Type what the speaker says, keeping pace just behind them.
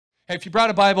Hey, if you brought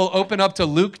a Bible, open up to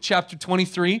Luke chapter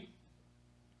 23.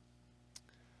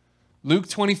 Luke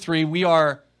 23, we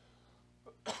are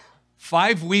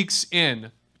 5 weeks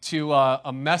in to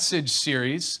a message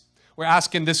series. We're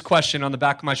asking this question on the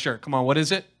back of my shirt. Come on, what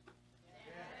is it?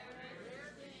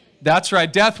 That's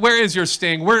right. Death, where is your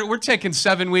sting? We're taking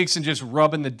 7 weeks and just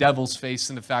rubbing the devil's face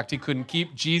in the fact he couldn't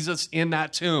keep Jesus in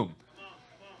that tomb.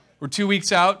 We're 2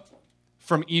 weeks out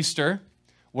from Easter.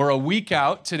 We're a week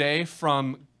out today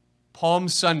from Palm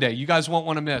Sunday. You guys won't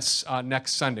want to miss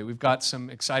next Sunday. We've got some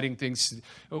exciting things.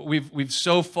 We've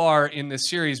so far in this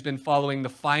series been following the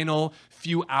final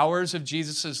few hours of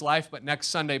Jesus' life, but next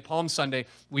Sunday, Palm Sunday,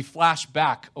 we flash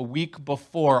back a week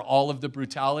before all of the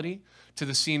brutality to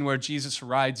the scene where Jesus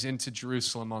rides into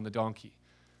Jerusalem on the donkey.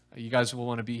 You guys will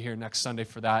want to be here next Sunday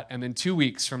for that. And then 2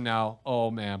 weeks from now,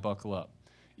 oh man, buckle up.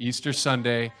 Easter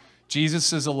Sunday,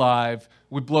 Jesus is alive.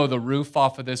 We blow the roof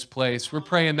off of this place. We're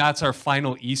praying that's our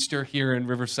final Easter here in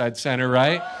Riverside Center,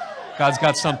 right? God's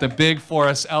got something big for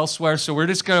us elsewhere. So we're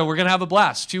gonna have a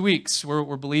blast. 2 weeks.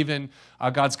 We're believing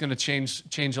God's gonna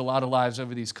change a lot of lives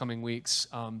over these coming weeks,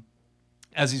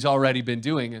 as He's already been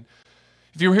doing. And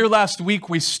if you were here last week,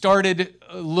 we started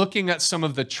looking at some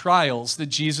of the trials that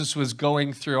Jesus was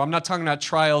going through. I'm not talking about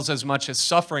trials as much as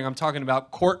suffering. I'm talking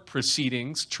about court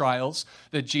proceedings, trials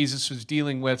that Jesus was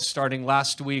dealing with. Starting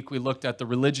last week, we looked at the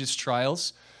religious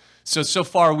trials. So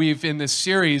far, in this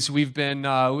series, we've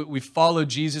followed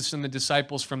Jesus and the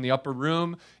disciples from the upper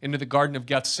room into the Garden of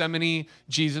Gethsemane.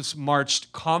 Jesus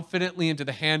marched confidently into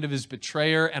the hand of his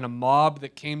betrayer and a mob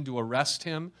that came to arrest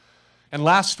him. And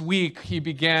last week, he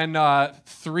began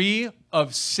 3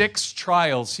 of 6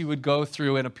 trials he would go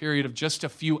through in a period of just a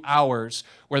few hours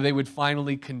where they would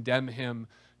finally condemn him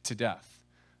to death.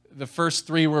 The first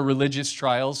 3 were religious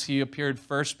trials. He appeared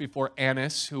first before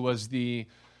Annas, who was the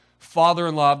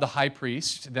father-in-law of the high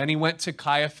priest. Then he went to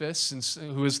Caiaphas,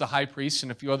 who was the high priest,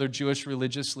 and a few other Jewish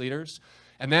religious leaders.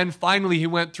 And then finally, he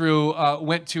went to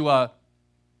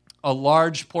a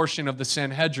large portion of the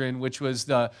Sanhedrin, which was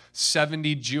the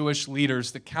 70 Jewish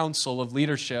leaders, the council of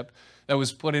leadership that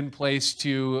was put in place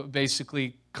to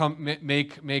basically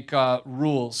make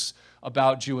rules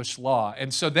about Jewish law.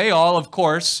 And so they all, of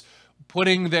course,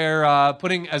 putting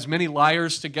as many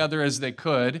liars together as they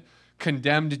could,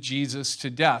 condemned Jesus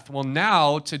to death. Well,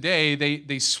 now, today,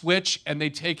 they switch and they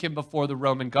take him before the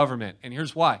Roman government. And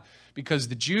here's why. Because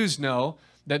the Jews know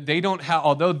that they don't have,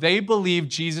 although they believe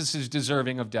Jesus is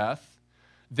deserving of death,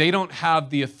 they don't have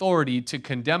the authority to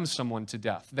condemn someone to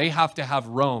death. They have to have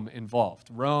Rome involved.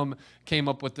 Rome came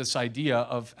up with this idea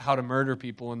of how to murder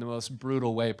people in the most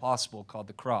brutal way possible, called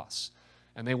the cross.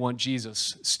 And they want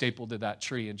Jesus stapled to that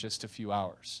tree in just a few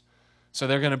hours. So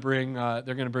they're going to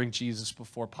bring Jesus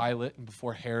before Pilate and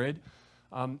before Herod,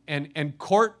 and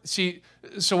court. See,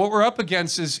 so what we're up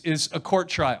against is a court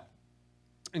trial.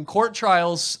 In court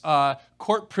trials,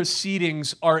 court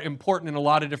proceedings are important in a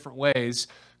lot of different ways.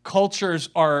 Cultures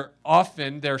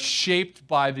they're shaped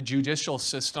by the judicial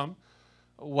system,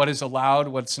 what is allowed,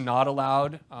 what's not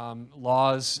allowed.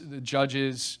 Laws, the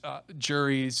judges,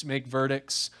 juries make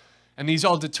verdicts. And these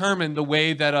all determine the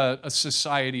way that a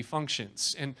society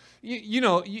functions. And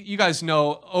you guys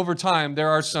know, over time, there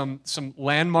are some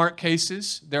landmark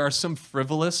cases. There are some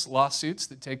frivolous lawsuits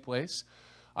that take place.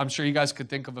 I'm sure you guys could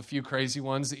think of a few crazy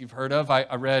ones that you've heard of.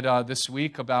 I read this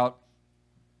week about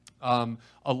a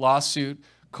lawsuit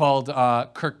called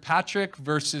Kirkpatrick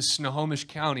versus Snohomish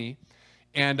County.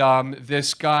 And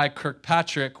this guy,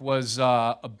 Kirkpatrick, was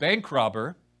a bank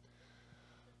robber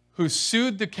who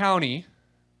sued the county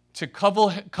to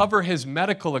cover his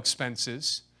medical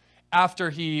expenses after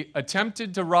he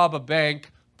attempted to rob a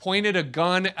bank, pointed a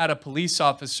gun at a police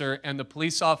officer, and the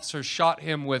police officer shot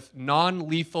him with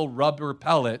non-lethal rubber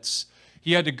pellets.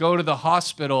 He had to go to the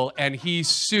hospital, and he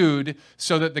sued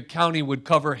so that the county would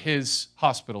cover his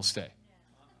hospital stay.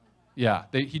 Yeah,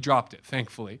 he dropped it,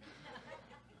 thankfully.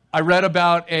 I read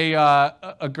about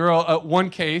a girl,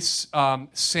 one case,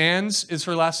 Sands is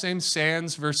her last name,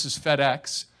 Sands versus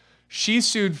FedEx. She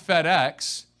sued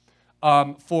FedEx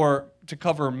to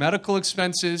cover medical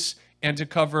expenses and to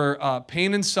cover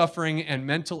pain and suffering and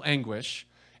mental anguish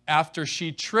after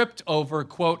she tripped over,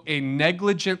 quote, a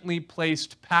negligently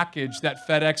placed package that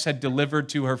FedEx had delivered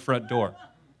to her front door.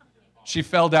 She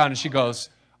fell down and she goes,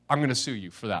 I'm going to sue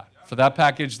you for that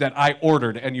package that I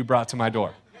ordered and you brought to my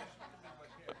door.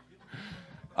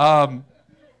 Those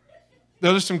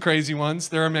are some crazy ones.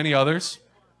 There are many others.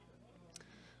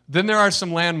 Then there are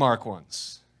some landmark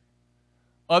ones.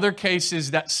 Other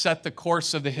cases that set the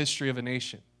course of the history of a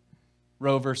nation.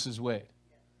 Roe versus Wade.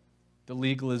 The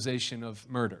legalization of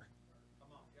murder.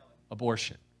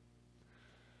 Abortion.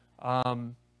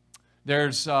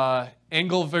 There's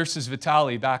Engel versus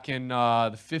Vitale back in the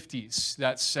 50s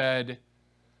that said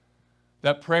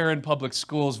that prayer in public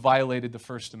schools violated the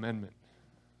First Amendment.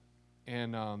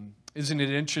 And isn't it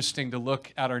interesting to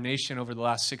look at our nation over the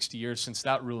last 60 years since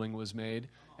that ruling was made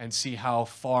and see how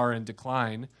far in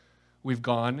decline we've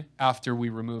gone after we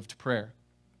removed prayer?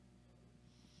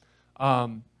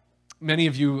 Many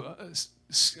of you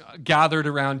gathered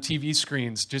around TV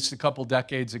screens just a couple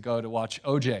decades ago to watch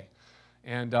O.J.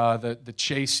 and the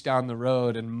chase down the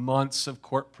road and months of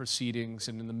court proceedings,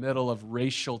 and in the middle of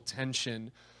racial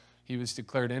tension, he was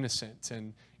declared innocent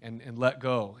and let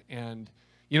go. And,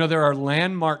 you know, there are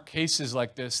landmark cases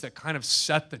like this that kind of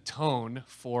set the tone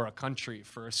for a country,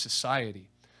 for a society.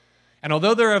 And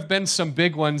although there have been some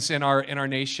big ones in our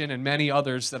nation and many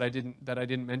others that I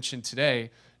didn't mention today,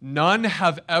 none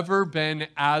have ever been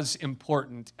as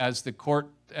important as the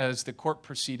court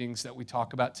proceedings that we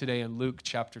talk about today in Luke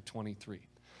chapter 23.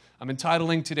 I'm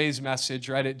entitling today's message,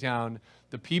 write it down,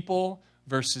 The People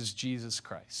versus Jesus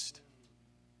Christ.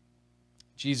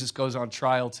 Jesus goes on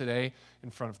trial today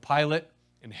in front of Pilate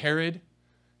and Herod.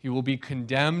 He will be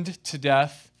condemned to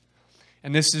death.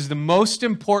 And this is the most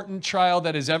important trial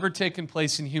that has ever taken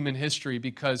place in human history,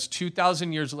 because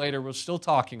 2,000 years later, we're still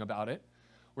talking about it.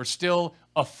 We're still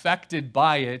affected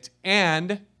by it.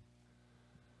 And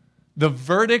the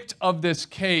verdict of this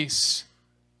case,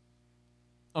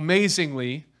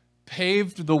 amazingly,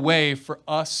 paved the way for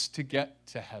us to get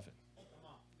to heaven.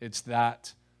 It's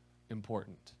that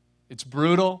important. It's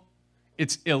brutal.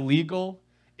 It's illegal.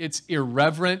 It's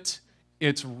irreverent.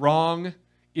 It's wrong.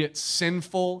 It's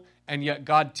sinful. And yet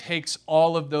God takes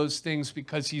all of those things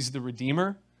because he's the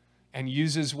Redeemer and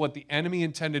uses what the enemy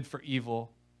intended for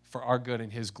evil for our good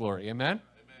and his glory. Amen?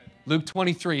 Amen. Luke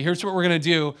 23. Here's what we're going to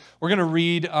do. We're going to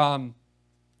read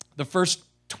the first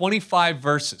 25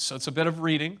 verses. So it's a bit of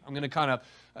reading. I'm going to kind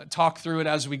of talk through it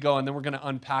as we go, and then we're going to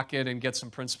unpack it and get some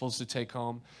principles to take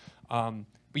home.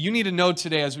 But you need to know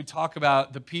today, as we talk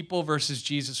about the people versus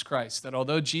Jesus Christ, that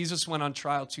although Jesus went on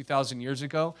trial 2,000 years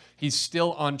ago, he's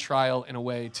still on trial in a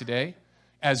way today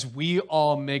as we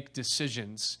all make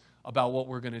decisions about what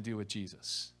we're going to do with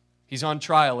Jesus. He's on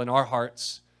trial in our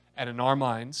hearts and in our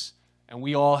minds, and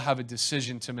we all have a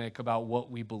decision to make about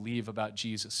what we believe about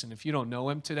Jesus. And if you don't know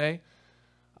him today,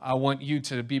 I want you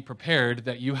to be prepared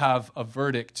that you have a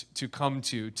verdict to come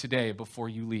to today before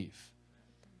you leave.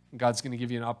 God's going to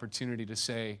give you an opportunity to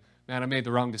say, man, I made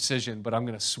the wrong decision, but I'm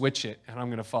going to switch it, and I'm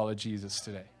going to follow Jesus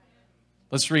today.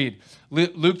 Let's read.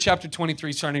 Luke chapter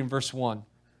 23, starting in verse 1.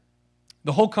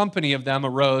 The whole company of them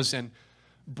arose and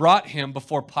brought him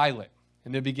before Pilate,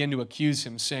 and they began to accuse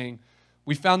him, saying,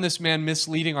 we found this man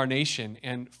misleading our nation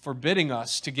and forbidding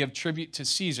us to give tribute to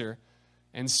Caesar,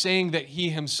 and saying that he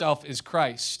himself is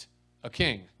Christ, a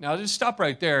king. Now, just stop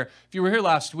right there. If you were here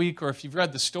last week or if you've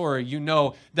read the story, you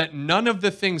know that none of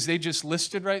the things they just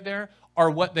listed right there are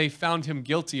what they found him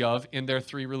guilty of in their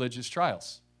 3 religious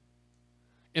trials.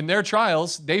 In their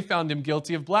trials, they found him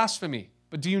guilty of blasphemy.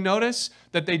 But do you notice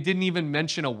that they didn't even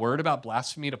mention a word about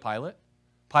blasphemy to Pilate?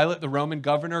 Pilate, the Roman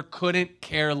governor, couldn't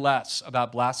care less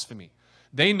about blasphemy.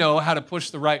 They know how to push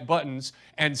the right buttons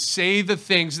and say the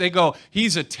things. They go,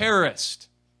 he's a terrorist.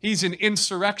 He's an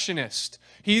insurrectionist.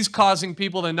 He's causing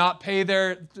people to not pay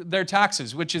their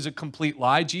taxes, which is a complete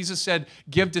lie. Jesus said,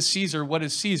 give to Caesar what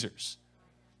is Caesar's.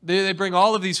 They bring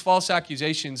all of these false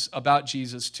accusations about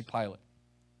Jesus to Pilate.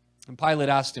 And Pilate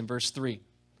asked him, verse 3,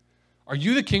 are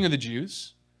you the king of the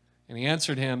Jews? And he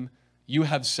answered him, you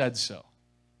have said so.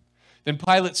 Then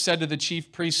Pilate said to the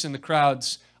chief priests and the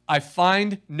crowds, I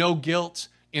find no guilt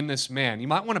in this man. You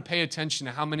might want to pay attention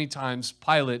to how many times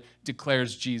Pilate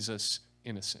declares Jesus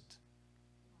innocent.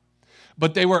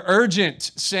 But they were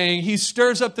urgent, saying, he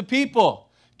stirs up the people,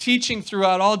 teaching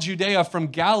throughout all Judea from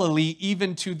Galilee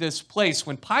even to this place.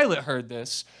 When Pilate heard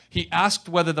this, he asked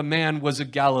whether the man was a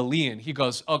Galilean. He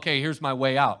goes, okay, here's my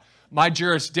way out. My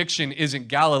jurisdiction isn't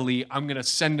Galilee. I'm going to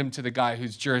send him to the guy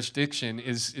whose jurisdiction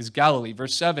is Galilee.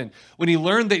 Verse 7, when he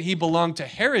learned that he belonged to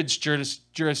Herod's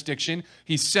jurisdiction,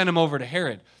 he sent him over to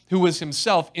Herod, who was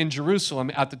himself in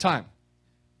Jerusalem at the time.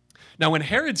 Now, when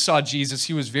Herod saw Jesus,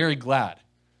 he was very glad,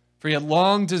 for he had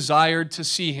long desired to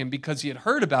see him because he had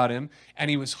heard about him, and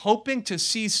he was hoping to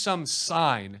see some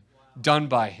sign done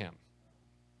by him.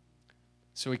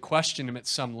 So he questioned him at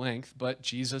some length, but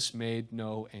Jesus made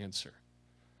no answer.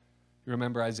 You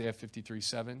remember Isaiah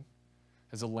 53:7?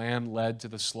 As a lamb led to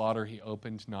the slaughter, he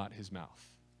opened not his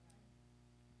mouth.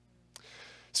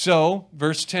 So,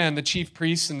 verse 10, the chief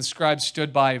priests and the scribes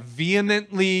stood by,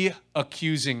 vehemently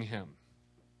accusing him.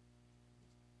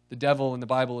 The devil in the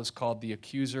Bible is called the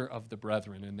accuser of the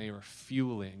brethren, and they are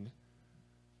fueling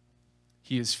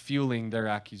he is fueling their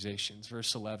accusations.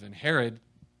 Verse 11, Herod,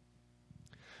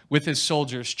 with his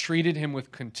soldiers, treated him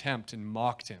with contempt and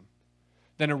mocked him.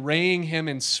 Then arraying him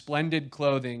in splendid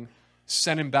clothing,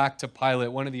 sent him back to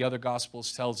Pilate. One of the other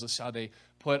Gospels tells us how they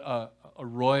put a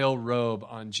royal robe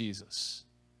on Jesus.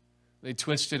 They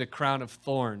twisted a crown of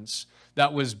thorns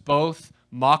that was both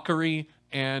mockery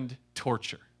and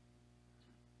torture.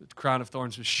 The crown of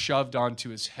thorns was shoved onto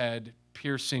his head,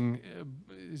 piercing,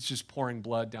 it's just pouring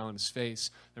blood down his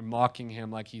face. They're mocking him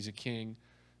like he's a king,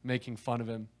 making fun of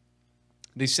him.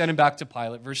 They sent him back to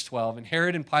Pilate, verse 12, and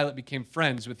Herod and Pilate became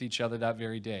friends with each other that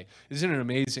very day. Isn't it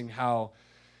amazing how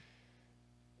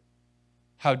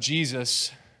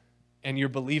Jesus and your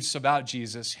beliefs about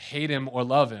Jesus, hate him or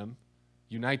love him,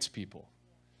 unites people?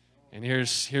 And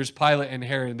here's Pilate and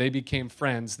Herod, and they became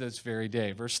friends this very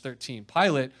day. Verse 13,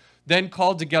 Pilate then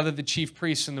called together the chief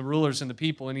priests and the rulers and the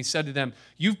people, and he said to them,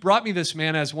 "You've brought me this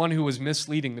man as one who was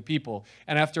misleading the people.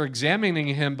 And after examining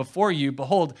him before you,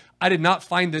 behold, I did not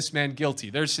find this man guilty."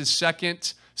 There's his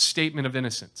second statement of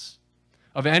innocence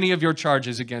of any of your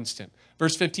charges against him.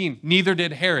 Verse 15, neither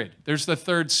did Herod. There's the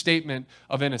third statement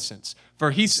of innocence.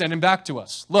 For he sent him back to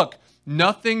us. Look,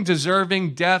 nothing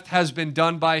deserving death has been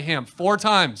done by him. 4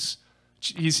 times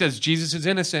he says Jesus is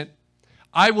innocent.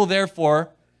 I will therefore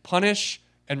punish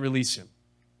and release him.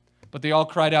 But they all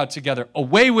cried out together,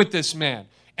 "Away with this man,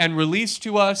 and release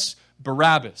to us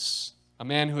Barabbas," a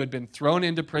man who had been thrown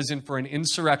into prison for an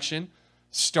insurrection,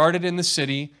 started in the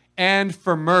city, and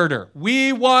for murder.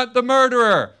 We want the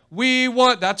murderer.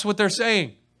 That's what they're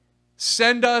saying.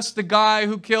 Send us the guy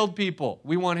who killed people.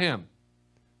 We want him.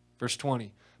 Verse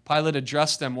 20, Pilate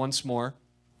addressed them once more,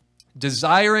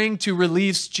 desiring to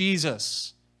release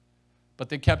Jesus. But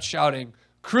they kept shouting,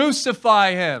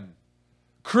 "Crucify him!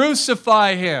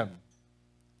 Crucify him!"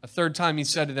 A third time he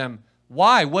said to them,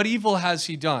 "Why? What evil has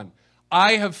he done?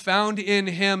 I have found in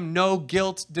him no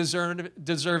guilt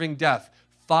deserving death."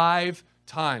 5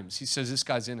 times he says this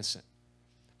guy's innocent.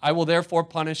 I will therefore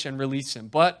punish and release him.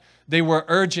 But they were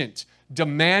urgent,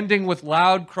 demanding with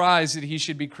loud cries that he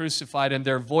should be crucified, and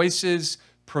their voices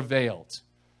prevailed.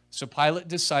 So Pilate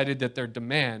decided that their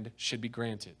demand should be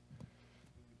granted.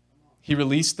 He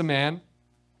released the man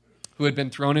who had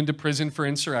been thrown into prison for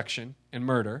insurrection and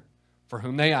murder, for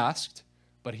whom they asked,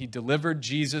 but he delivered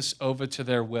Jesus over to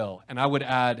their will. And I would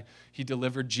add, he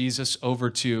delivered Jesus over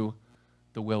to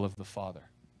the will of the Father.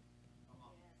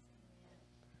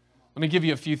 Let me give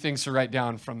you a few things to write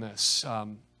down from this.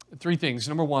 3 things.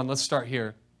 Number 1, let's start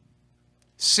here.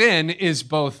 Sin is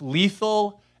both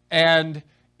lethal and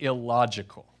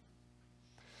illogical.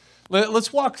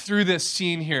 Let's walk through this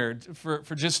scene here for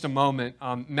just a moment.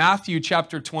 Matthew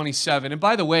chapter 27. And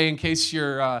by the way, in case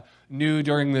you're new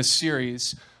during this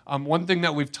series, one thing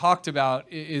that we've talked about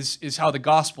is how the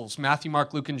Gospels, Matthew,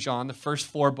 Mark, Luke, and John, the first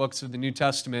 4 books of the New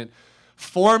Testament,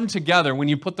 form together. When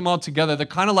you put them all together, they're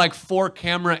kind of like 4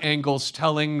 camera angles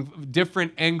telling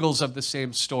different angles of the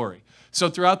same story. So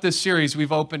throughout this series,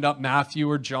 we've opened up Matthew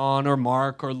or John or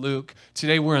Mark or Luke.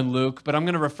 Today we're in Luke, but I'm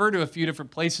going to refer to a few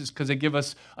different places because they give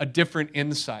us a different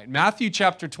insight. Matthew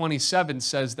chapter 27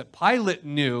 says that Pilate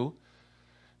knew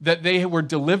that they were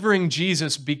delivering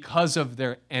Jesus because of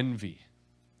their envy.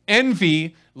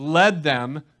 Envy led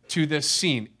them to this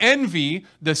scene. Envy,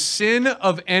 the sin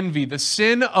of envy, the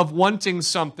sin of wanting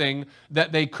something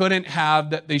that they couldn't have,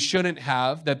 that they shouldn't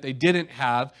have, that they didn't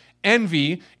have.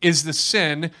 Envy is the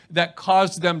sin that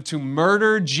caused them to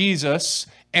murder Jesus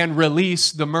and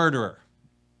release the murderer.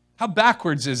 How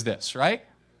backwards is this, right?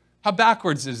 How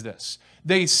backwards is this?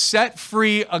 They set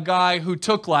free a guy who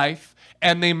took life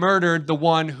and they murdered the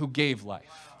one who gave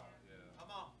life.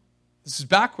 This is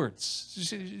backwards.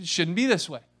 It shouldn't be this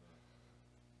way.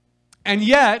 And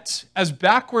yet, as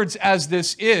backwards as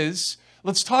this is,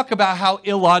 let's talk about how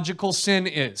illogical sin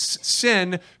is.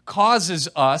 Sin causes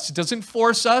us, doesn't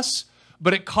force us,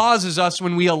 but it causes us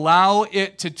when we allow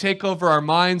it to take over our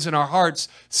minds and our hearts.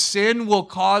 Sin will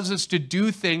cause us to do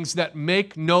things that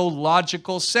make no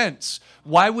logical sense.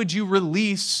 Why would you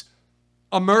release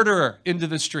a murderer into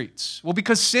the streets? Well,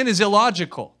 because sin is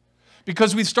illogical.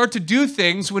 Because we start to do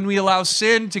things when we allow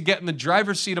sin to get in the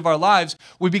driver's seat of our lives,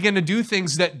 we begin to do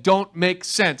things that don't make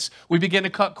sense. We begin to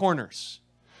cut corners.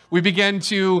 We begin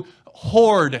to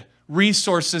hoard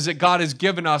resources that God has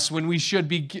given us when we should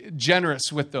be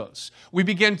generous with those. We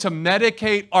begin to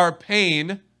medicate our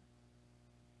pain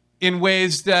in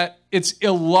ways that it's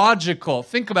illogical.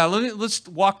 Think about it. Let's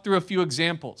walk through a few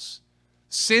examples.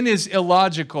 Sin is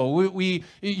illogical.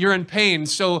 You're in pain,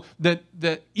 so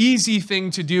the easy thing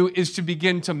to do is to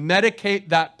begin to medicate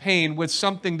that pain with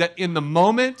something that in the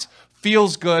moment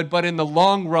feels good, but in the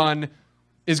long run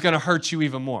is going to hurt you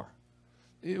even more.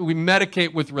 We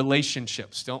medicate with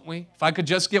relationships, don't we? If I could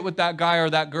just get with that guy or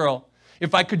that girl,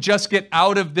 if I could just get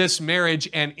out of this marriage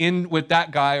and in with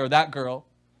that guy or that girl,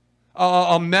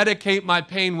 I'll medicate my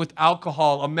pain with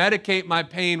alcohol. I'll medicate my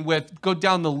pain with, go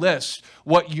down the list,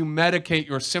 what you medicate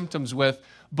your symptoms with.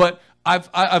 But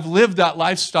I've lived that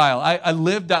lifestyle. I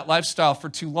lived that lifestyle for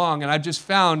too long, and I just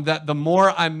found that the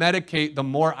more I medicate, the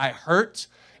more I hurt,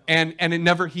 and it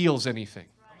never heals anything.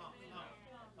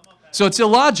 So it's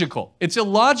illogical. It's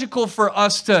illogical for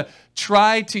us to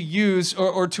try to use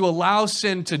or to allow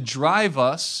sin to drive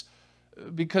us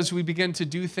because we begin to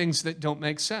do things that don't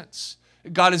make sense.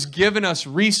 God has given us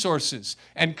resources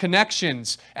and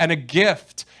connections and a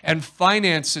gift and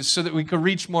finances so that we could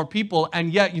reach more people.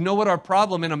 And yet, you know what our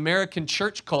problem in American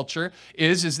church culture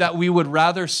is that we would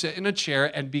rather sit in a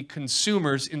chair and be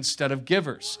consumers instead of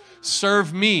givers.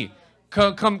 Serve me.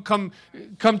 Come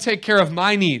take care of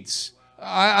my needs.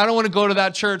 I don't want to go to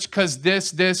that church because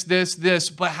this.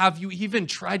 But have you even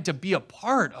tried to be a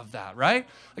part of that, right?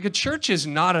 Like a church is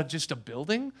not just a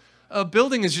building. A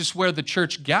building is just where the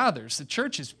church gathers. The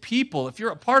church is people. If you're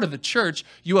a part of the church,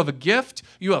 you have a gift,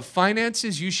 you have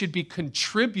finances, you should be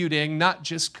contributing, not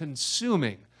just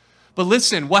consuming. But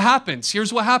listen, what happens?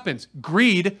 Here's what happens.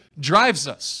 Greed drives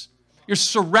us. You're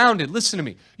surrounded, listen to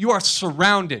me, you are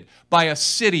surrounded by a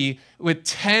city with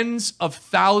tens of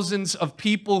thousands of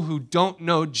people who don't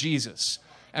know Jesus.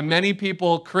 And many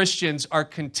people, Christians, are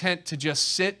content to just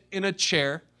sit in a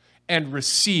chair and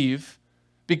receive.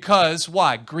 Because,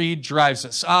 why? Greed drives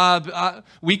us.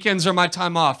 Weekends are my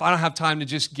time off. I don't have time to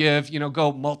just give,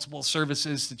 go multiple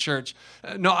services to church.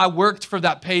 No, I worked for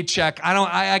that paycheck.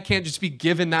 I can't just be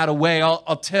giving that away.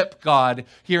 I'll tip God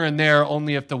here and there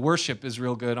only if the worship is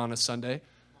real good on a Sunday.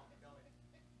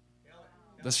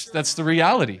 That's the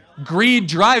reality. Greed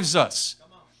drives us.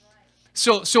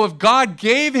 So if God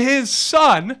gave his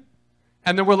son,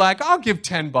 and then we're like, I'll give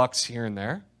 $10 here and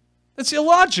there. It's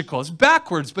illogical. It's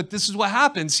backwards, but this is what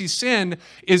happens. See, sin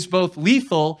is both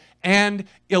lethal and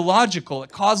illogical.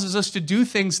 It causes us to do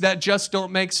things that just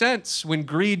don't make sense. When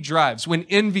greed drives, when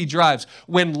envy drives,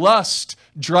 when lust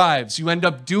drives, you end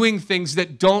up doing things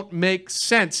that don't make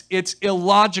sense. It's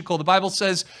illogical. The Bible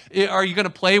says, are you going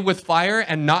to play with fire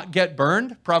and not get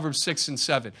burned? Proverbs 6 and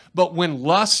 7. But when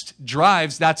lust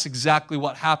drives, that's exactly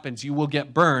what happens. You will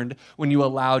get burned when you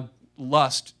allow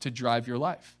lust to drive your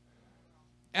life.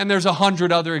 And there's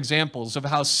 100 other examples of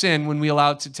how sin, when we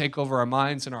allow it to take over our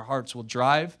minds and our hearts, will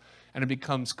drive, and it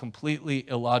becomes completely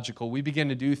illogical. We begin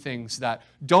to do things that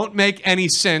don't make any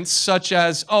sense, such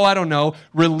as,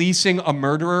 releasing a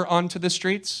murderer onto the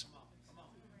streets.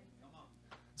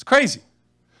 It's crazy.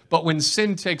 But when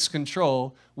sin takes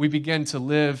control, we begin to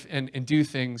live and do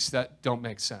things that don't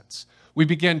make sense. We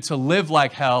begin to live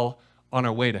like hell on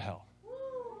our way to hell.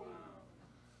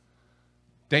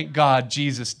 Thank God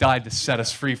Jesus died to set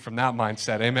us free from that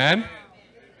mindset. Amen?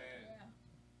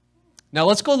 Now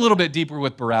let's go a little bit deeper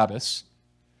with Barabbas.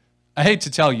 I hate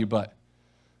to tell you, but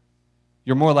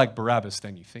you're more like Barabbas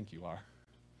than you think you are.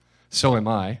 So am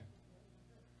I.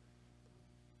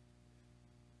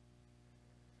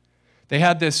 They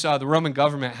had this, the Roman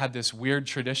government had this weird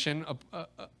tradition,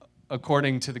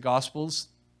 according to the Gospels,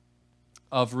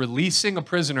 of releasing a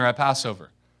prisoner at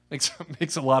Passover.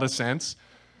 Makes a lot of sense.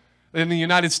 In the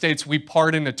United States, we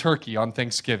pardon a turkey on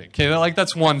Thanksgiving. Okay,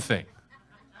 that's one thing.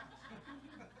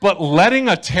 But letting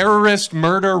a terrorist,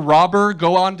 murder, robber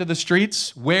go onto the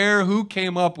streets, who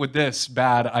came up with this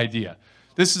bad idea?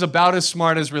 This is about as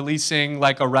smart as releasing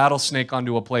like a rattlesnake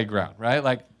onto a playground, right?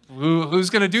 Like, who's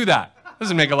going to do that?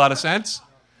 Doesn't make a lot of sense.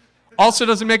 Also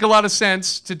doesn't make a lot of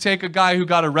sense to take a guy who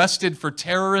got arrested for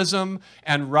terrorism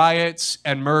and riots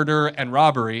and murder and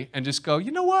robbery and just go,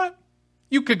 you know what?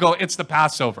 You could go, it's the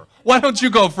Passover. Why don't you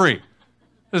go free?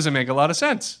 Doesn't make a lot of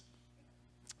sense.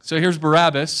 So here's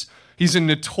Barabbas. He's a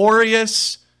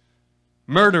notorious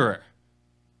murderer.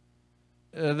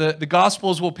 The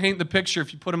Gospels will paint the picture,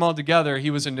 if you put them all together. He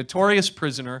was a notorious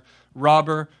prisoner,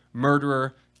 robber,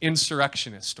 murderer,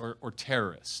 insurrectionist, or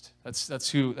terrorist. That's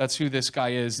who this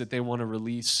guy is that they want to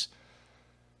release,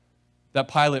 that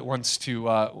Pilate wants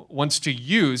to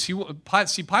use.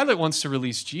 Pilate wants to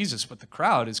release Jesus, but the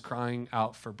crowd is crying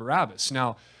out for Barabbas.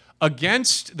 Now,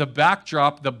 against the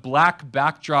backdrop, the black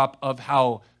backdrop of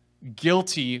how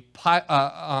guilty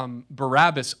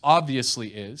Barabbas obviously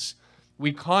is,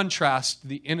 we contrast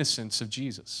the innocence of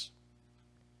Jesus.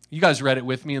 You guys read it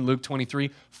with me in Luke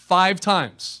 23, 5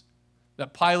 times.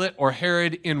 That Pilate or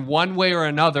Herod, in one way or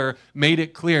another, made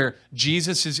it clear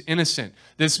Jesus is innocent.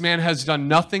 This man has done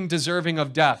nothing deserving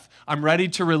of death. I'm ready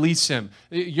to release him.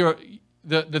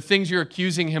 the things you're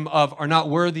accusing him of are not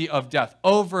worthy of death.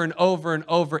 Over and over and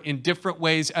over in different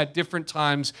ways at different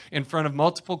times in front of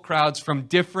multiple crowds from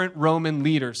different Roman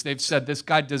leaders. They've said this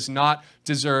guy does not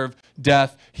deserve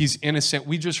death. He's innocent.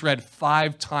 We just read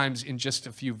 5 times in just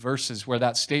a few verses where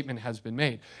that statement has been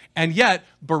made. And yet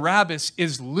Barabbas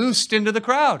is loosed into the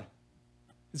crowd.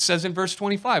 It says in verse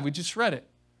 25, we just read it.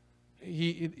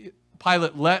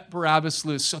 Pilate let Barabbas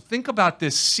loose. So think about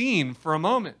this scene for a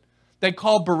moment. They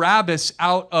call Barabbas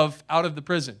out of the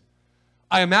prison.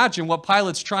 I imagine what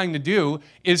Pilate's trying to do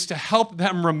is to help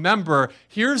them remember,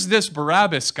 here's this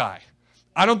Barabbas guy.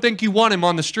 I don't think you want him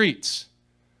on the streets.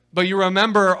 But you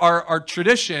remember our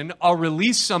tradition, I'll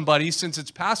release somebody since it's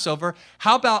Passover.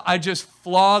 How about I just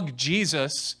flog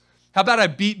Jesus? How about I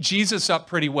beat Jesus up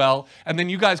pretty well, and then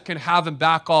you guys can have him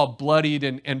back all bloodied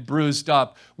and bruised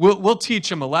up. We'll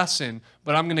teach him a lesson,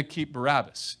 but I'm going to keep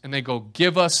Barabbas. And they go,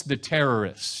 give us the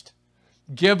terrorist.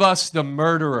 Give us the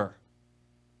murderer.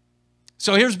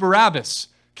 So here's Barabbas.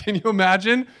 Can you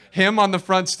imagine him on the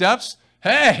front steps?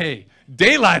 Hey,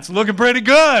 daylight's looking pretty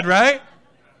good, right?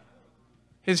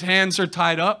 His hands are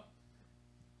tied up.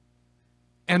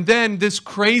 And then this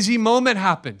crazy moment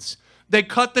happens. They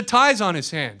cut the ties on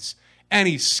his hands, and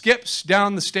he skips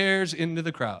down the stairs into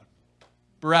the crowd.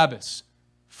 Barabbas,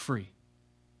 free.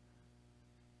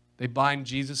 They bind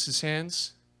Jesus'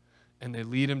 hands, and they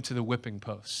lead him to the whipping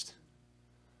post.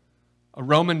 A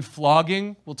Roman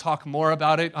flogging, we'll talk more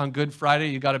about it on Good Friday.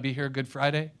 You got to be here Good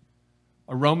Friday.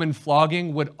 A Roman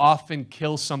flogging would often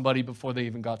kill somebody before they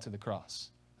even got to the cross.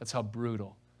 That's how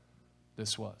brutal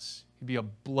this was. He'd be a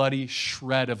bloody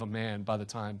shred of a man by the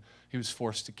time he was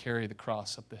forced to carry the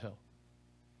cross up the hill.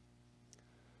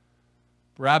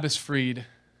 Barabbas freed,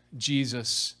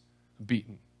 Jesus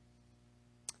beaten.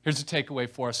 Here's a takeaway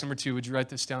for us. Number 2, would you write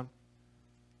this down?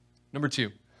 Number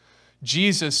 2.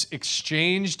 Jesus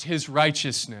exchanged his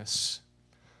righteousness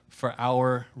for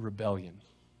our rebellion.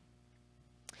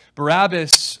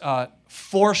 Barabbas'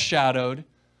 freedom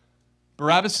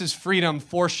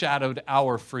foreshadowed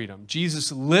our freedom.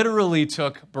 Jesus literally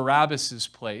took Barabbas'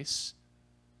 place,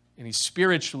 and he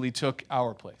spiritually took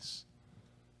our place.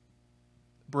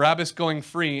 Barabbas going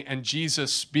free and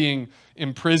Jesus being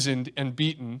imprisoned and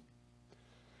beaten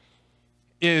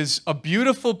is a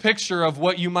beautiful picture of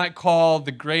what you might call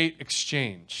the great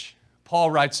exchange. Paul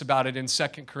writes about it in 2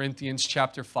 Corinthians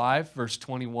chapter 5, verse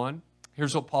 21.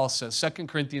 Here's what Paul says, 2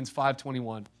 Corinthians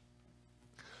 5:21.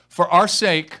 For our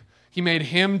sake, he made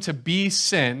him to be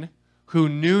sin who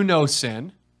knew no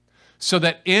sin, so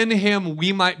that in him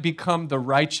we might become the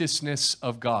righteousness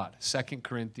of God. 2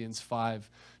 Corinthians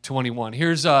 5:21.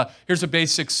 Here's a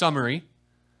basic summary.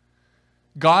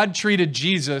 God treated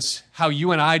Jesus how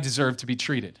you and I deserve to be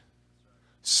treated,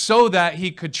 so that he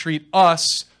could treat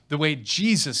us the way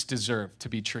Jesus deserved to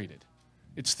be treated.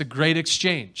 It's the great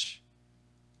exchange.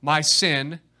 My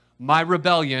sin, my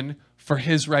rebellion, for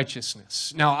his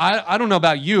righteousness. Now, I don't know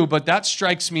about you, but that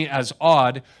strikes me as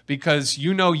odd because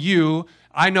you,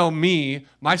 I know me,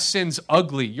 my sin's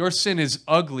ugly. Your sin is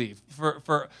ugly.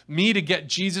 For me to get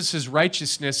Jesus'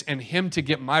 righteousness and him to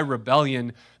get my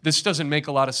rebellion, this doesn't make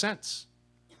a lot of sense.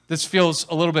 This feels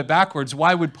a little bit backwards.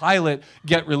 Why would Pilate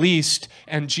get released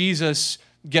and Jesus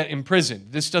get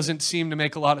imprisoned? This doesn't seem to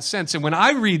make a lot of sense. And when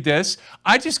I read this,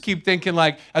 I just keep thinking,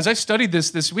 like, as I studied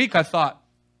this week, I thought,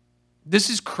 this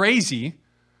is crazy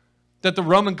that the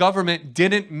Roman government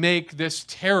didn't make this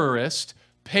terrorist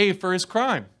pay for his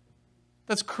crime.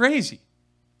 That's crazy.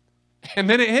 And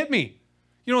then it hit me.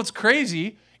 You know what's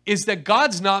crazy is that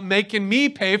God's not making me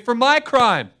pay for my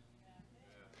crime.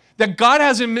 That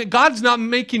God's not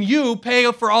making you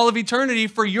pay for all of eternity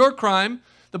for your crime.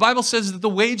 The Bible says that the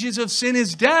wages of sin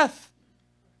is death.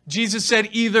 Jesus said,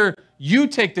 either you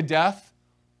take the death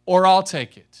or I'll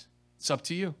take it. It's up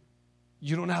to you.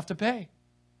 You don't have to pay.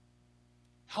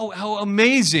 How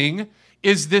amazing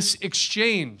is this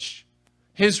exchange?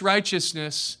 His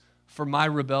righteousness for my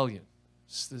rebellion.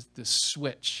 It's this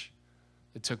switch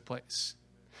that took place.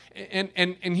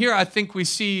 And here I think we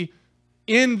see,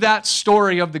 in that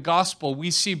story of the gospel,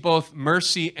 we see both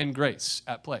mercy and grace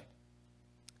at play.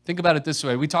 Think about it this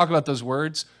way. We talk about those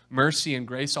words, mercy and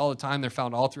grace, all the time. They're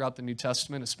found all throughout the New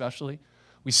Testament, especially.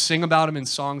 We sing about them in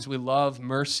songs we love,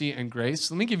 mercy and grace.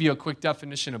 Let me give you a quick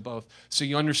definition of both so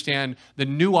you understand the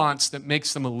nuance that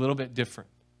makes them a little bit different.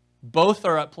 Both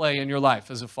are at play in your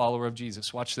life as a follower of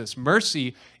Jesus. Watch this.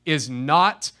 Mercy is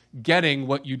not getting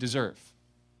what you deserve.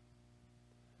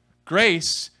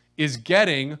 Grace is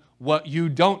getting what you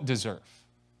don't deserve.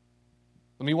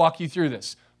 Let me walk you through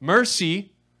this.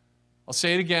 Mercy, I'll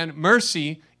say it again,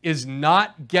 mercy is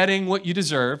not getting what you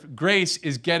deserve. Grace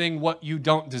is getting what you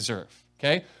don't deserve.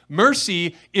 Okay?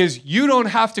 Mercy is you don't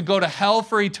have to go to hell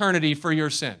for eternity for your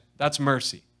sin. That's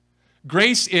mercy.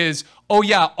 Grace is, oh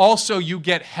yeah, also you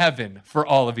get heaven for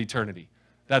all of eternity.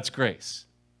 That's grace.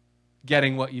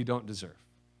 Getting what you don't deserve.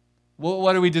 Well,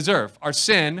 what do we deserve? Our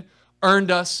sin earned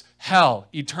us hell,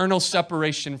 eternal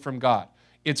separation from God.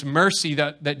 It's mercy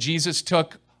that Jesus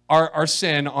took our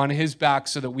sin on his back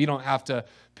so that we don't have to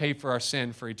pay for our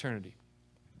sin for eternity.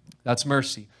 That's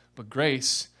mercy. But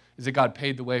grace is that God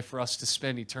paid the way for us to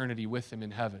spend eternity with him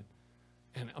in heaven.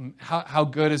 And how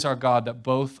good is our God that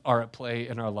both are at play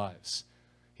in our lives?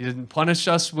 He didn't punish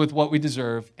us with what we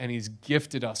deserve, and he's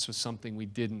gifted us with something we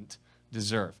didn't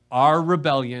deserve. Our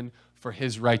rebellion for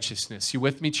his righteousness. You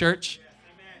with me, church? Yes,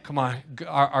 come on.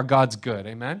 Our God's good.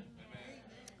 Amen?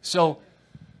 So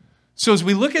as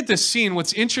we look at this scene,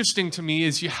 what's interesting to me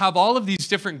is you have all of these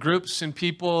different groups and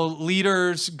people,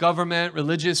 leaders, government,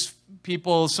 religious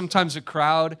people, sometimes a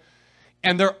crowd,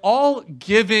 and they're all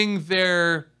giving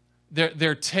their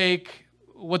take,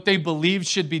 what they believe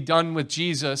should be done with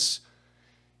Jesus.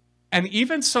 And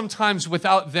even sometimes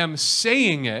without them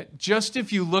saying it, just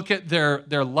if you look at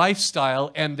their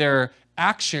lifestyle and their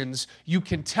actions, you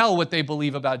can tell what they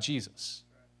believe about Jesus.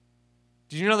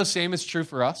 Did you know the same is true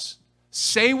for us?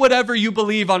 Say whatever you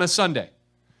believe on a Sunday.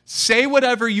 Say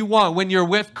whatever you want when you're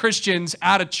with Christians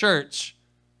at a church.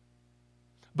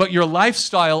 But your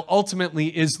lifestyle ultimately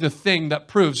is the thing that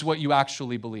proves what you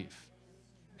actually believe.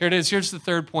 Here it is. Here's the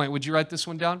third point. Would you write this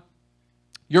one down?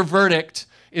 Your verdict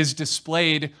is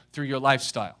displayed through your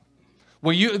lifestyle.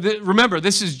 Remember,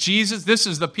 this is Jesus. This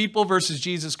is the people versus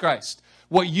Jesus Christ.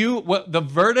 What the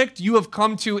verdict you have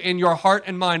come to in your heart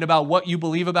and mind about what you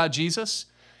believe about Jesus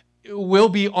will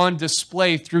be on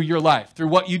display through your life, through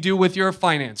what you do with your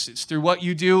finances, through what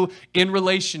you do in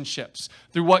relationships,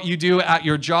 through what you do at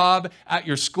your job, at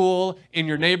your school, in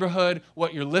your neighborhood,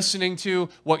 what you're listening to,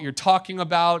 what you're talking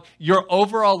about, your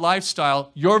overall lifestyle,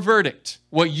 your verdict,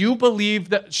 what you believe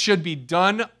that should be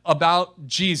done about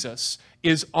Jesus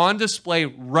is on display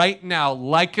right now,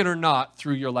 like it or not,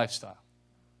 through your lifestyle.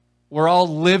 We're all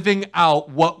living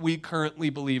out what we currently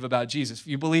believe about Jesus. If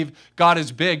you believe God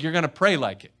is big, you're going to pray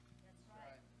like it.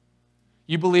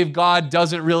 You believe God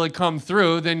doesn't really come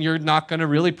through, then you're not going to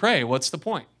really pray. What's the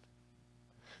point?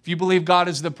 If you believe God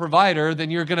is the provider, then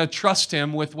you're going to trust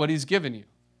him with what he's given you.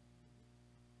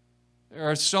 There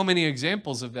are so many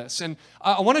examples of this. And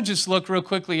I want to just look real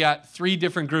quickly at three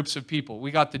different groups of people.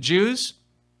 We got the Jews,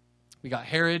 we got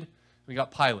Herod, we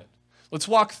got Pilate. Let's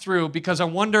walk through because I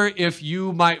wonder if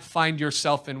you might find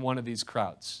yourself in one of these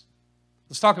crowds.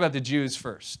 Let's talk about the Jews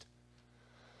first.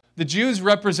 The Jews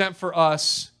represent for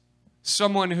us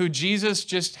someone who Jesus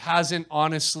just hasn't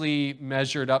honestly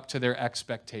measured up to their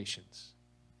expectations.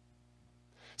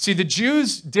 See, the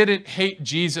Jews didn't hate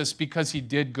Jesus because he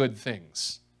did good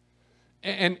things.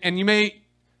 And you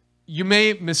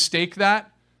may mistake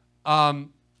that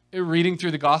reading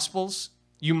through the Gospels.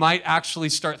 You might actually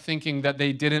start thinking that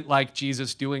they didn't like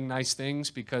Jesus doing nice things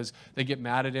because they get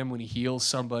mad at him when he heals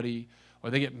somebody,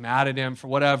 or they get mad at him for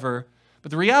whatever. But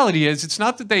the reality is, it's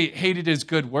not that they hated his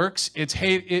good works.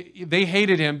 They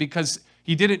hated him because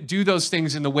he didn't do those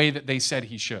things in the way that they said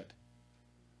he should.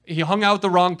 He hung out with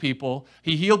the wrong people.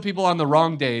 He healed people on the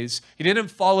wrong days. He didn't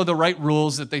follow the right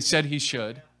rules that they said he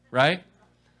should, right?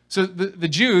 So the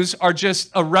Jews are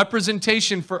just a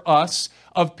representation for us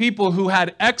of people who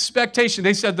had expectation.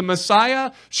 They said the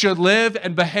Messiah should live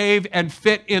and behave and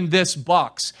fit in this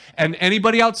box. And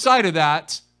anybody outside of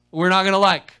that, we're not going to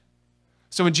like.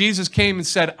 So when Jesus came and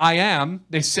said, I am,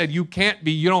 they said, you can't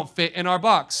be, you don't fit in our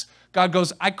box. God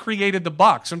goes, I created the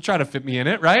box. Don't try to fit me in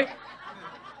it, right?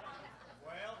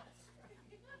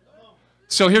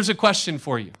 So here's a question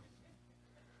for you.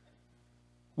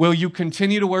 Will you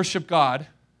continue to worship God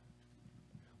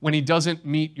when he doesn't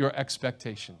meet your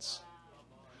expectations?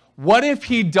 What if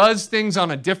he does things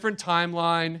on a different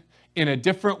timeline, in a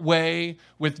different way,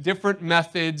 with different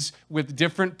methods, with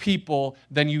different people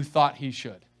than you thought he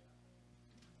should?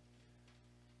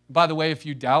 By the way, if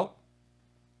you doubt,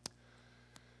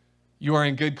 you are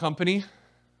in good company.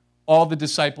 All the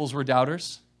disciples were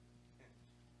doubters.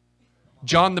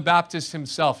 John the Baptist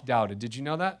himself doubted. Did you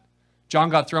know that? John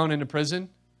got thrown into prison.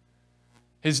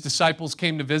 His disciples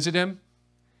came to visit him.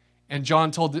 And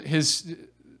John told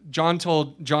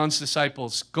John's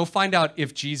disciples, go find out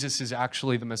if Jesus is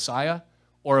actually the Messiah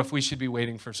or if we should be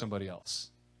waiting for somebody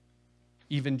else.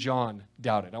 Even John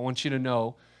doubted. I want you to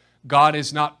know, God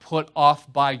is not put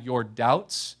off by your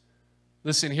doubts.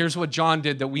 Listen, here's what John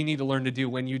did that we need to learn to do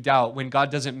when you doubt, when God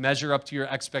doesn't measure up to your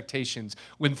expectations,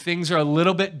 when things are a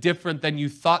little bit different than you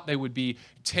thought they would be.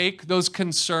 Take those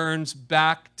concerns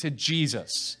back to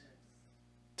Jesus.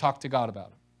 Talk to God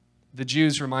about them. The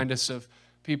Jews remind us of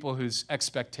people whose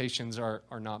expectations are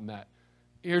not met.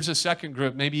 Here's a second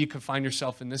group. Maybe you could find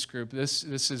yourself in this group. This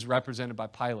is represented by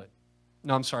Pilate.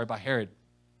 No, I'm sorry, by Herod.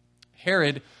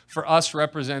 Herod, for us,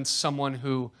 represents someone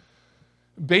who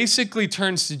basically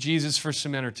turns to Jesus for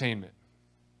some entertainment.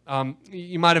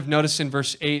 You might have noticed in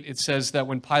verse 8, it says that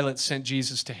when Pilate sent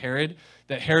Jesus to Herod,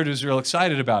 that Herod was real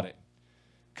excited about it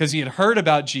because he had heard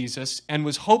about Jesus and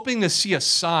was hoping to see a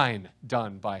sign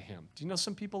done by him. Do you know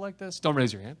some people like this? Don't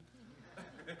raise your hand.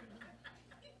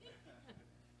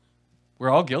 We're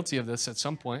all guilty of this at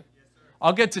some point.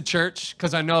 I'll get to church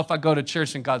because I know if I go to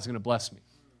church, then God's going to bless me.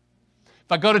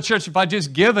 If I go to church, if I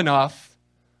just give enough,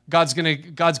 God's going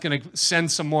to send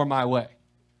some more my way.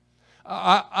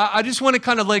 I just want to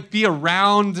kind of like be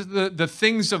around the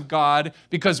things of God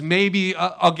because maybe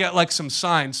I'll get like some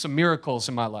signs, some miracles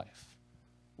in my life.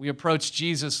 We approach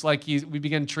Jesus like we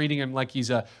begin treating him like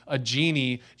he's a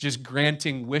genie just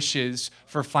granting wishes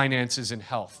for finances and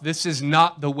health. This is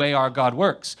not the way our God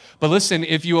works. But listen,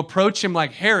 if you approach him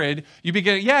like Herod, you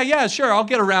begin, yeah, sure, I'll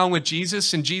get around with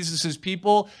Jesus and Jesus's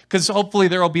people because hopefully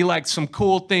there will be like some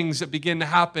cool things that begin to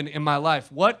happen in my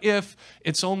life. What if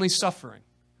it's only suffering?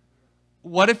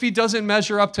 What if he doesn't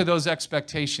measure up to those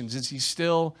expectations? Is he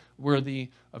still worthy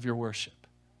of your worship?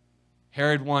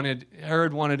 Herod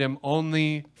wanted him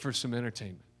only for some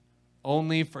entertainment,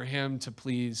 only for him to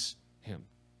please him.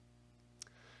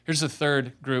 Here's a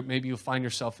third group maybe you'll find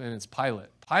yourself in. It's Pilate.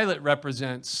 Pilate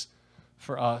represents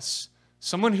for us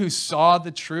someone who saw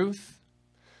the truth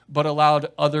but allowed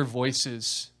other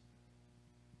voices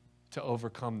to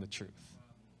overcome the truth.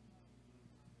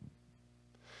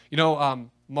 You know,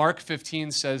 Mark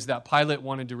 15 says that Pilate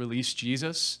wanted to release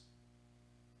Jesus,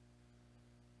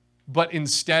 but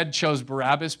instead chose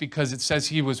Barabbas because it says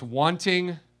he was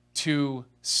wanting to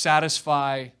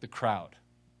satisfy the crowd.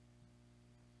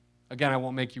 Again, I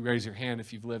won't make you raise your hand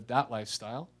if you've lived that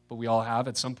lifestyle, but we all have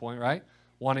at some point, right?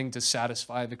 Wanting to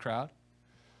satisfy the crowd.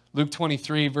 Luke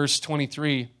 23, verse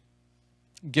 23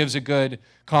 gives a good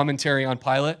commentary on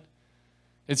Pilate.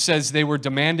 It says, they were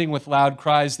demanding with loud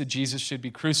cries that Jesus should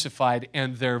be crucified,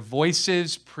 and their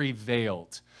voices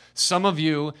prevailed. Some of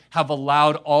you have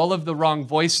allowed all of the wrong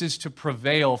voices to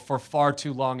prevail for far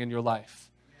too long in your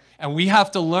life. And we have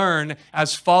to learn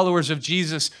as followers of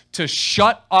Jesus to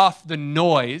shut off the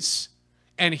noise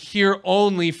and hear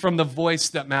only from the voice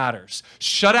that matters.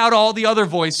 Shut out all the other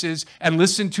voices and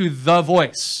listen to the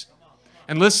voice.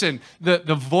 And listen,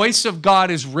 the voice of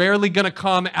God is rarely going to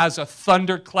come as a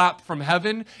thunderclap from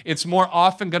heaven. It's more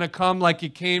often going to come like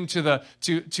it came to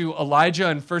Elijah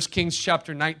in 1 Kings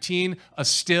chapter 19, a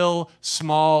still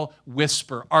small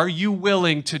whisper. Are you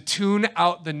willing to tune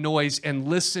out the noise and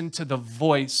listen to the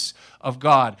voice of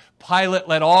God? Pilate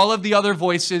let all of the other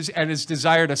voices and his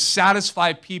desire to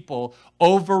satisfy people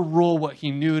overrule what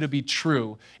he knew to be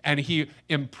true. And he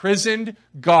imprisoned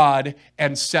God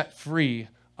and set free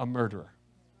a murderer.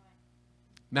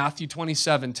 Matthew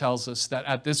 27 tells us that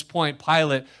at this point,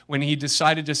 Pilate, when he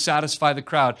decided to satisfy the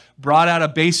crowd, brought out a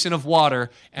basin of water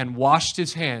and washed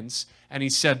his hands. And he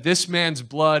said, this man's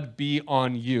blood be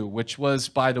on you, which was,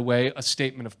 by the way, a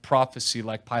statement of prophecy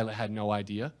like Pilate had no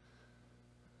idea.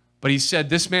 But he said,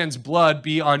 this man's blood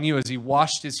be on you as he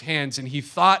washed his hands. And he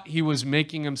thought he was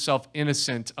making himself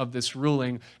innocent of this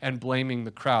ruling and blaming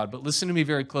the crowd. But listen to me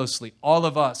very closely. All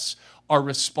of us are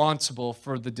responsible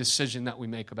for the decision that we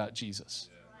make about Jesus.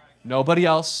 Nobody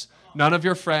else, none of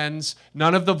your friends,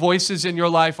 none of the voices in your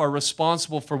life are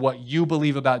responsible for what you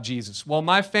believe about Jesus. Well,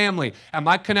 my family and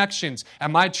my connections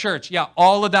and my church, yeah,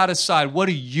 all of that aside, what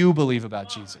do you believe about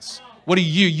Jesus? What do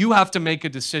you have to make a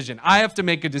decision. I have to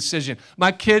make a decision.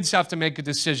 My kids have to make a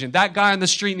decision. That guy on the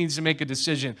street needs to make a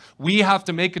decision. We have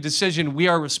to make a decision. We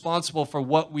are responsible for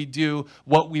what we do,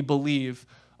 what we believe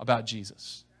about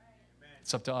Jesus.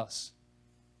 It's up to us.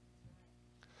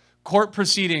 Court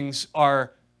proceedings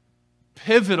are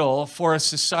pivotal for a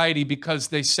society because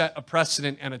they set a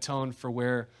precedent and a tone for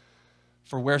where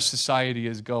society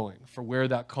is going, for where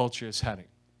that culture is heading.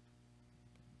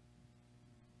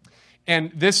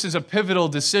 And this is a pivotal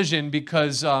decision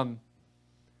because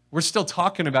we're still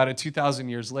talking about it 2,000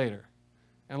 years later.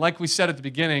 And like we said at the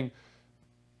beginning,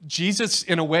 Jesus,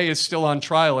 in a way, is still on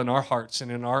trial in our hearts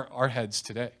and in our heads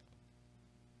today.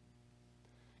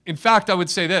 In fact, I would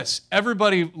say this,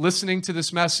 everybody listening to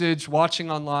this message,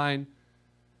 watching online,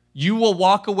 you will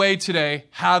walk away today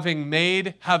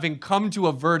having come to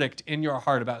a verdict in your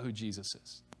heart about who Jesus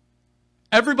is.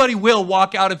 Everybody will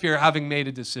walk out of here having made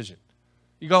a decision.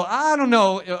 You go, I don't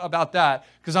know about that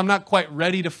because I'm not quite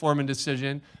ready to form a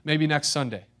decision. Maybe next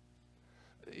Sunday.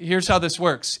 Here's how this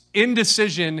works.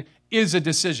 Indecision is a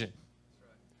decision.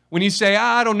 When you say,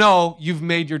 I don't know, you've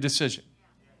made your decision.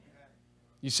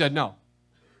 You said no.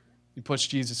 You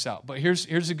pushed Jesus out. But here's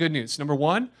the good news. Number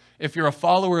one, if you're a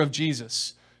follower of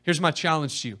Jesus, here's my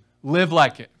challenge to you. Live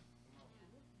like it.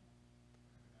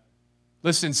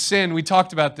 Listen, sin, we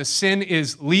talked about this. Sin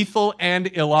is lethal and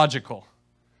illogical.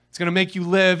 It's going to make you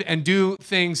live and do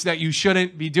things that you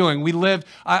shouldn't be doing.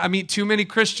 I meet too many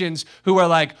Christians who are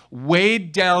like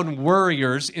weighed down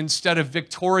worriers instead of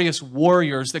victorious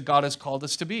warriors that God has called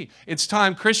us to be. It's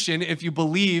time, Christian, if you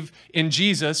believe in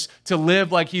Jesus, to live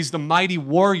like he's the mighty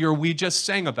warrior we just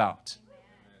sang about.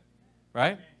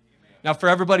 Right? Now, for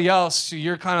everybody else,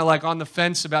 you're kind of like on the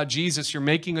fence about Jesus. You're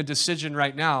making a decision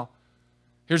right now.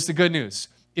 Here's the good news.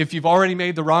 If you've already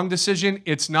made the wrong decision,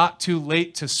 it's not too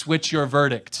late to switch your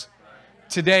verdict.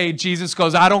 Today, Jesus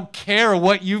goes, I don't care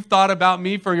what you've thought about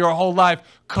me for your whole life.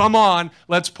 Come on,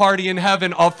 let's party in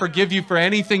heaven. I'll forgive you for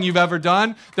anything you've ever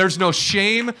done. There's no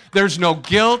shame. There's no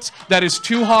guilt that is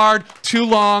too hard, too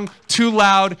long, too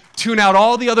loud. Tune out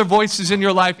all the other voices in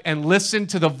your life and listen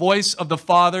to the voice of the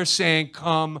Father saying,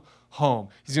 come home.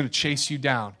 He's going to chase you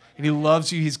down. And he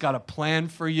loves you. He's got a plan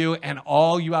for you. And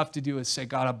all you have to do is say,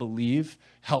 God, I believe.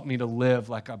 Help me to live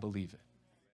like I believe it.